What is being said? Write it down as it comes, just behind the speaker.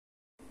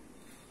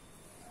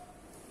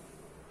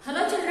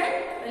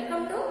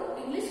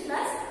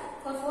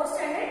for 4th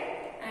standard,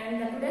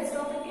 and today's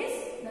topic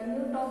is the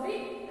new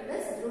topic, that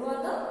is Dhruva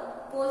the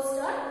pole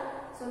star.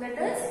 So let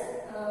us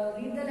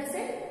read the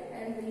lesson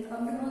and we will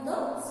come to know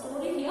the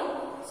story here.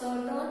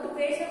 So turn to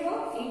page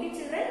number 80,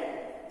 children.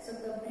 So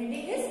the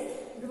heading is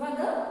Dhruva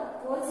the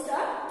pole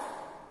star.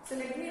 So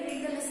let me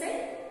read the lesson.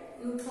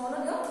 You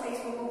follow the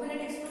textbook, open a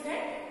textbook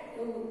and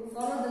you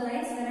follow the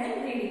lines when I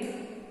am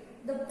reading.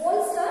 The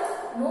pole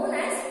star known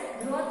as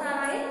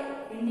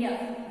Dhruva in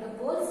India. The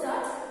pole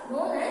star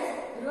known as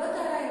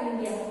Dhruva in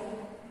India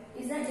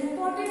is an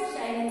important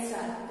shining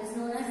star. It is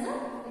known as the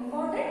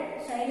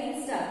important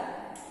shining star.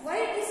 Why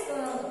it is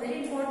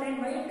very important?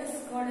 Why it is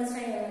called as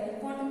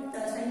important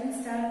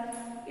shining star?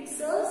 It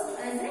serves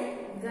as a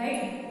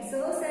guide. It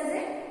serves as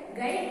a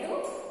guide to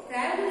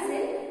travelers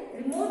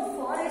in remote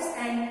forests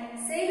and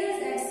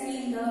sailors at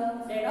sea in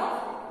the dead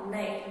of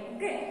night.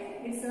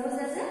 Okay, it serves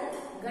as a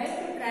guide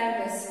to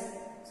travelers.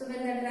 So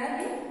when they are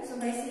traveling, so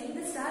by seeing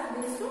the star,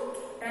 they used to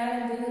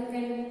travel. They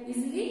can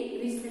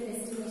easily reach the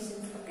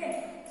destinations.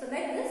 Okay, so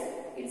like this,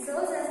 it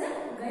serves as a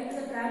guide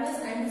to the travelers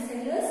and the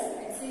sailors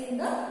at sea in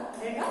the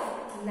dead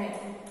of night.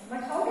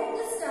 But how did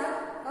the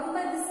star come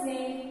by this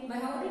name?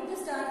 How did the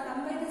star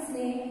come by this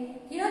name?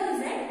 Here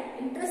is an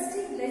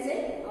interesting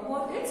legend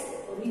about its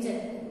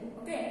origin.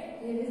 Okay,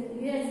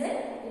 here is an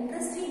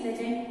interesting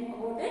legend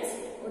about its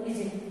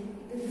origin.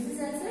 This is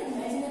also an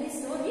imaginary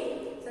story.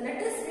 So let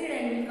us read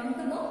and we will come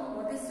to know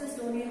what is the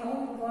story, how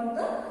we got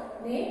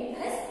the name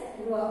as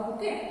Dhruva.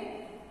 Okay.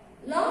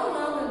 Long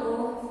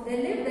ago, there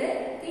lived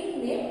a king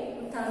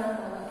named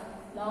Uttanapada.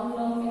 Long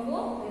ago,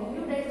 there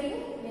lived a king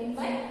named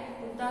by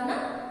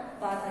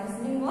Uttanapada. His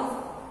name was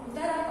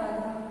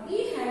Uttanapada. He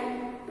had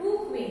two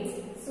queens,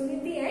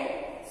 Suniti and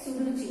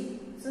Suruchi.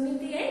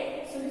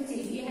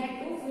 He had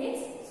two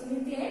queens,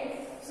 Suniti and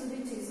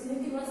Suruchi.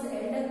 Suniti was the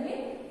elder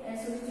queen and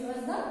Suruchi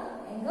was the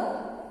younger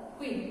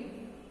queen.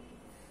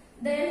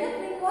 The elder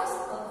queen was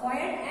a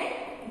quiet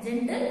and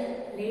gentle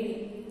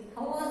lady.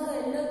 How was the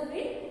elder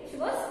queen? She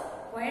was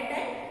quiet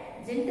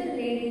and gentle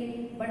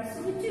lady, but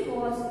Suruchi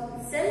was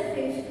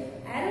selfish,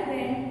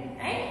 arrogant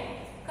and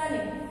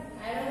cunning.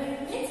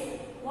 Arrogant means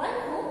one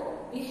who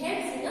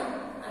behaves in an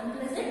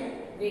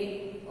unpleasant way.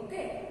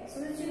 Okay,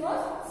 Suruchi was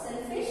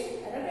selfish,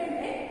 arrogant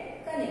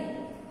and cunning.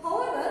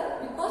 However,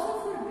 because of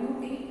her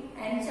beauty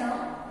and charm,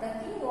 the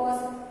king was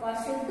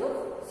partial to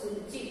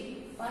Suruchi.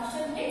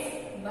 Partial means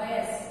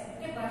bias.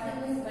 Okay,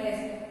 partial means bias.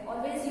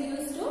 Always he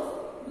used to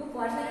do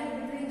partiality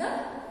between the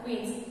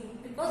queens.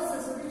 Because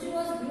Suruchi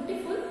was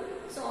beautiful,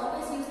 so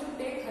always he used to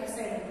take her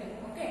side of it.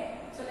 Okay,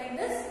 so like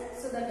this,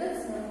 so that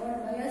is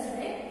what bias,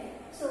 right?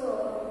 So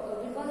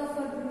because of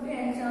her beauty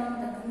and charm,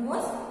 the king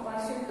was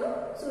partial to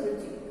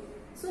Suruchi.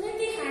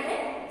 Suniti had a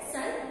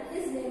son,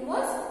 his name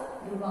was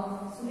Dhruva.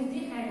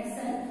 Suniti had a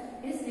son,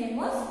 his name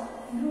was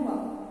Dhruva.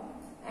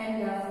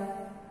 And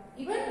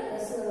even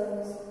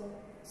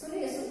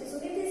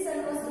Suniti's son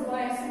was Dhruva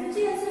and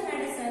Suruchi also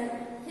had a son,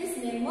 his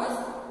name was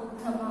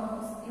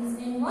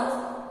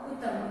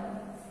Uttama.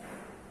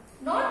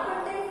 Not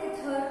content with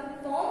her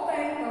pomp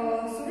and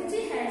Suruchi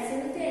had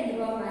Suniti and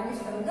Dhruva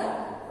banished from the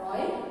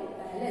royal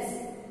palace.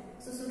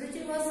 So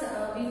Suruchi was,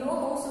 we know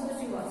how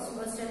Suruchi was. She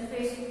was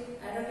selfish,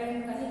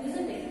 arrogant, cunning,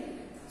 isn't it?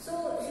 So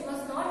she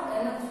was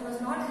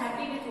not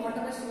happy with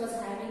whatever she was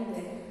having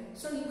there.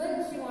 So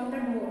even she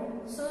wanted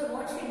more. So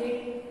what she did,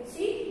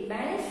 she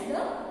banished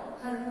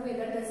her queen,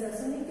 that is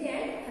Suniti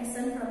and her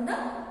son from the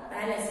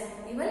palace.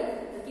 Even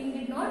the king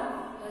did not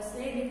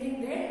say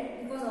anything there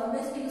because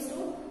always he used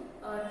to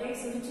take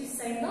Suruchi's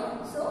side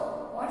now.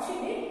 So what she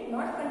did,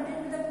 not content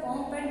with the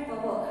pomp and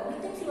power,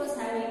 everything she was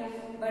having,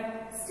 but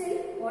still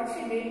what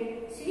she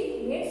did,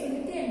 she made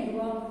Suniti and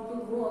Dhruva to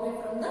go away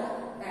from the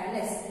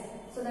palace.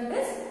 So that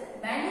is,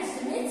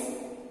 banished means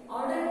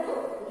ordered to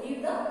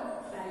leave the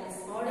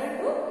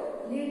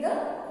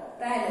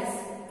palace.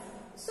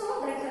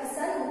 So that her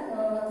son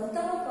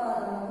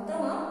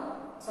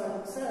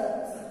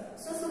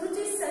so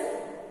Suruchi's son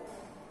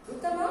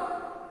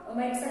Uttama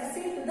might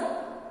succeed to the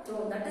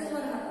throne. That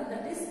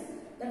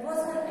was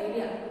her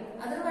idea.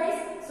 Otherwise,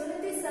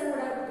 Suniti's son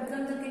would have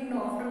become the king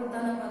after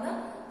Uttanapada.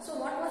 So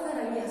what was her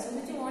idea?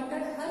 Suruchi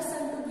wanted her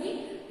son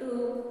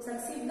to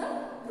succeed the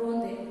throne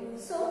there.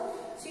 So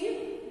she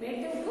made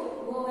him to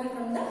go away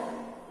from the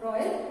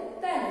royal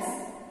palace.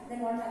 Then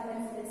what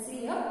happens? Let's see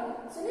here.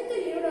 Suniti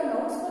lived on the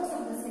outskirts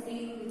of the city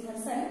with her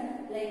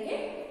son like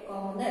a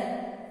commoner.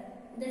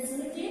 Then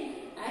Suniti,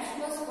 as she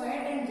was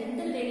quiet and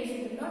gentle lady, she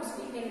did not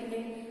speak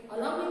anything.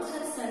 Along with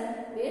her son,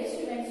 where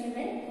she went,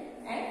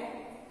 and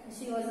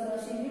she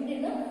lived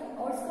in the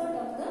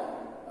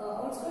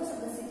outskirts of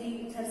the city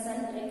with her son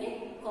like a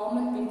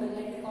common people,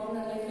 like a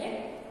commoner,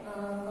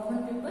 common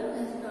people.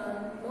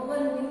 No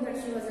one knew that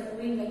she was a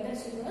queen, like that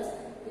she was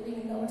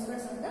living in the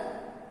outskirts of the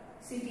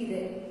city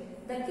there.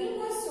 The king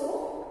was so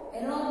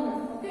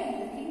enamored. Okay,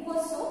 the king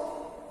was so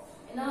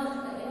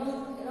enamored,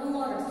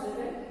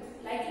 children,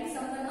 liking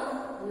someone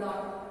a lot.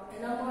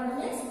 Enamored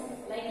means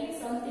liking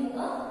something a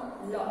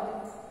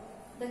lot.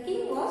 The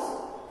king was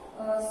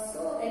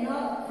so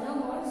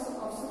enamored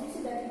of Suruchi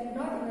that he did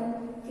not even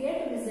care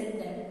to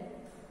visit them.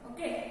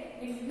 Okay,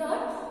 he did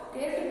not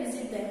care to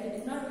visit them. He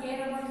did not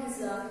care about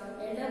his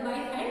elder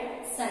wife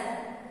and son.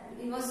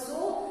 He was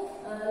so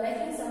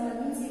liking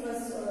someone, means he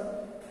was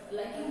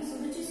liking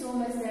Suruchi so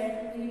much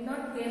that he did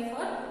not care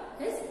for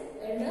his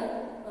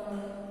elder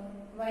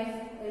wife,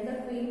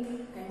 elder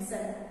queen and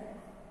son.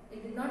 He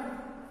did not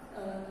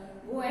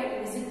go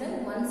and visit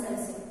them once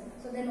also.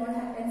 So then what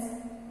happens?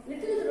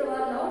 Little Dhruva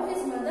loved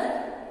his mother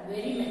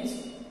very much.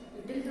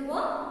 Little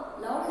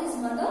Dhruva loved his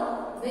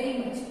mother very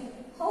much.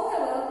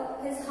 However,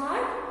 his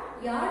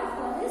heart yearned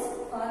for his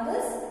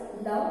father's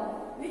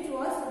love, which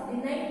was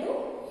denied to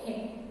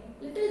him.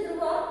 Little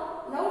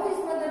Dhruva loved his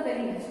mother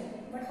very much,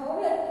 but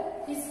however,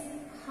 his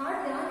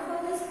heart yearned for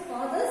his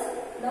father's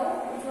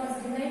love, which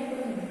was denied to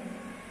him.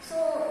 So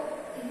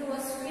he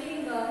was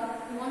feeling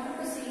he wanted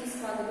to see his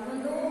father,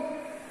 even though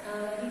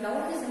he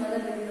loved his mother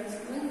very much.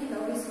 When he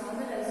loved his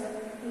father also,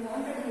 he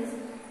wanted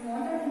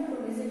him to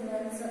visit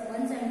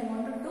once and he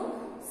wanted to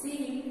see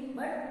him,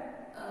 but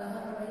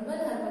even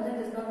her mother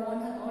does not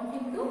want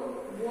him to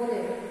go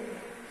there.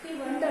 He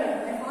wondered,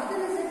 my father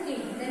is a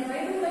king, then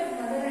why do my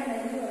mother and I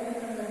live away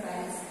from the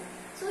palace?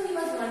 So he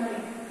was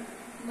wondering,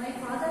 my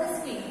father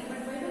is king, but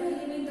why do we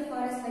live in the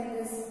forest like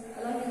this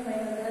along with my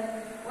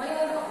mother? Why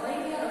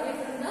we are away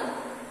from the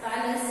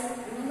palace,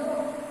 even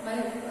though my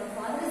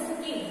father is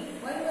a king?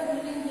 Why we are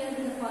living here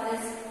in the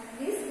forest?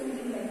 He is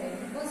thinking like that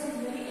because he is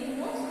very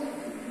young, so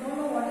he don't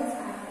know what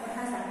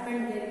has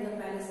happened there in the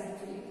palace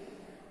actually.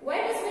 Why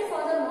does my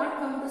father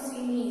not come to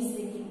see me? He is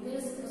thinking. There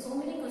is so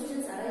many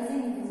questions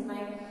arising in his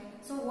mind.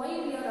 So why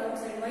we are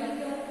outside? Why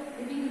we are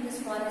living in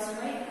this forest?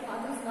 Why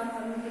father is not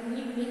coming to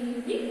meet me? He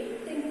will be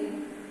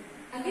thinking.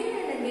 Again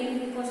and again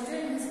he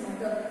questioned his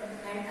mother,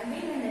 and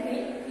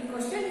again he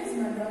questioned his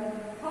mother.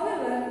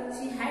 However,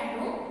 she had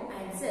no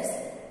answers.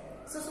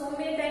 So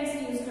many times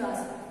he used to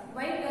ask,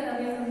 why we are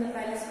away from the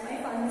palace?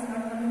 Why father is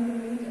not coming to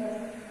meet us?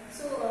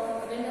 So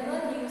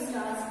whenever he used to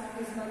ask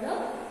his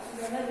mother,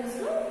 she never used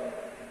to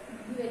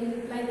give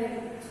any reply.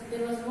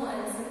 There was no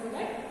answer to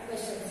that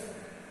questions.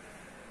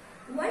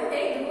 One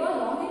day, Dhruva,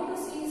 longing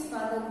to see his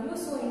father, grew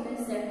so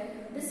intense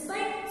that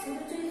despite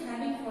Suruchi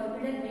having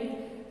forbidden it,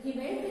 he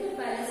went to the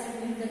palace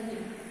to meet the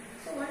king.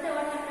 So one day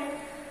what happened?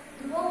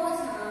 Dhruva was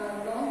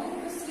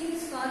longing to see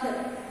his father,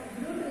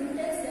 grew so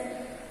intense that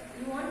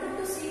he wanted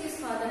to see his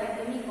father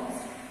at any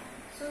cost.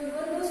 So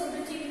even though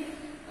Suruchi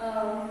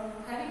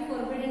having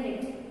forbidden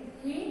it,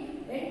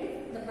 he went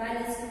to the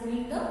palace to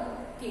meet the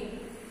king.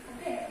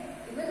 Okay.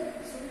 Even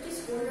Suruchi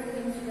scolded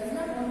him. She does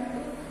not want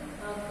to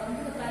come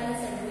to the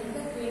palace and meet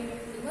the king,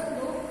 even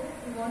though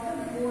he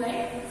wanted to go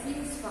and see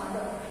his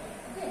father.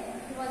 Okay,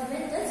 he was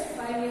then just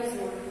 5 years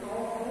old.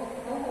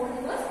 How old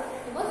he was?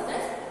 He was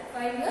just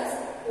 5 years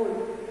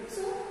old.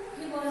 So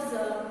he was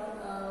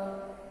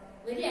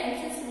very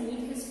anxious to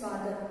meet his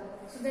father.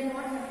 So then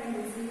what happened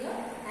is here,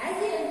 as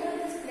he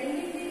entered this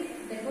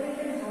splendidly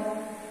decorated hall,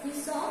 he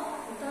saw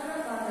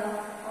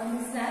Uttanapada on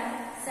his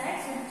lap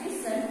sat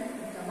Suruchi's son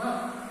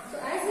Uttama. So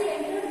as he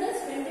entered the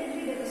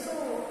splendidly decorated,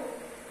 so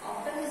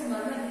after his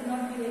mother did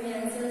not give any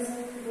answers,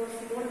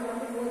 she told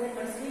not to go there,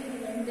 but still he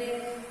went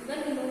there.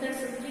 Even he knew that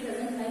Suruchi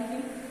doesn't like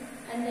him.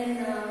 And then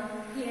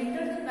he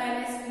entered the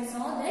palace. He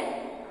saw that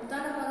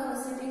Uttanapada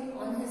was sitting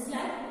on his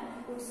lap.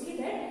 He could see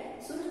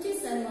that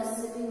Suruchi's son was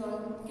sitting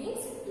on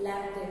king's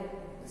lap there.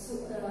 So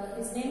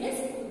his name is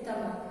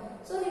Uttama.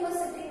 So he was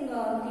sitting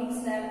on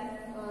king's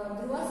lap.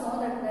 Dhruva saw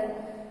that well.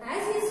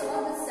 As he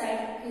saw this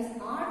sight, his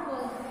heart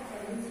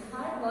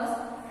was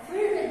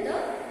filled with the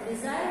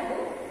desire to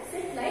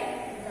sit like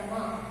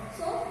Uttama.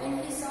 So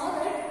when he saw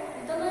that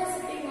Uttama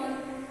is sitting on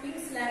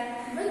king's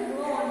lap, even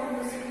Dhruva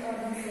wanted to sit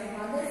on his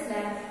father's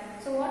lap.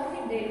 So what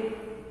he did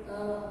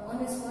on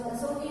his father,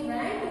 so he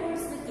ran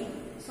towards the king.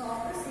 So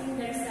after seeing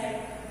that sight,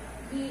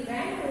 he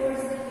ran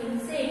towards the king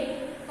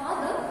saying,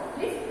 Father,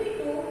 lift me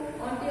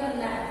onto your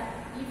lap.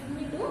 Lift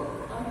me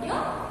onto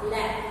your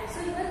lap.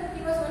 So even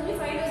he was only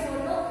 5 years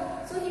old. No?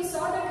 So he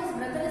saw that his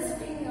brother is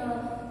sitting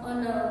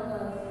on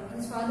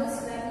his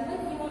father's lap. Even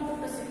he wanted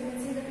to sit. You can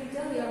see the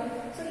picture here.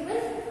 So even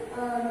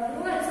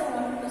Dhruva also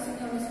wanted to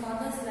sit on his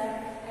father's lap,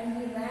 and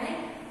he ran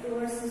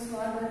towards his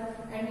father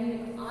and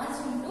he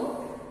asked him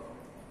to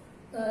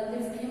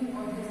lift him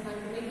on his hand,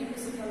 to make him to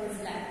sit on his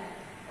lap.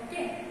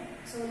 Okay.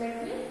 So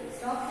let me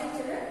stop here,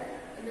 children.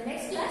 In the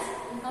next class,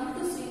 we'll come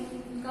to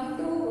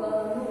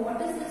know what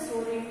is the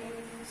story.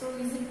 So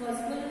is it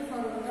possible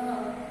for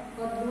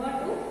Dhruva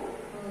to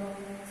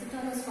sit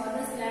on his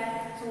father's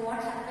lap? So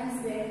what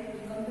happens there?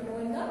 We'll come to know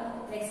in the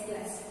next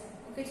class.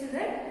 Okay,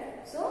 children.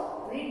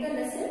 So read the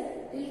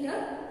lesson till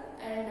here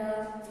and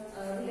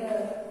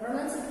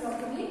pronounce it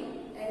properly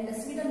and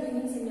see the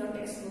meanings in your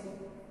textbook.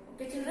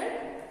 Okay, children.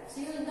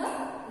 See you in the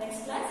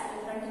next class.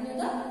 We'll continue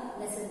the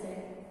lesson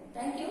there.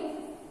 Thank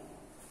you.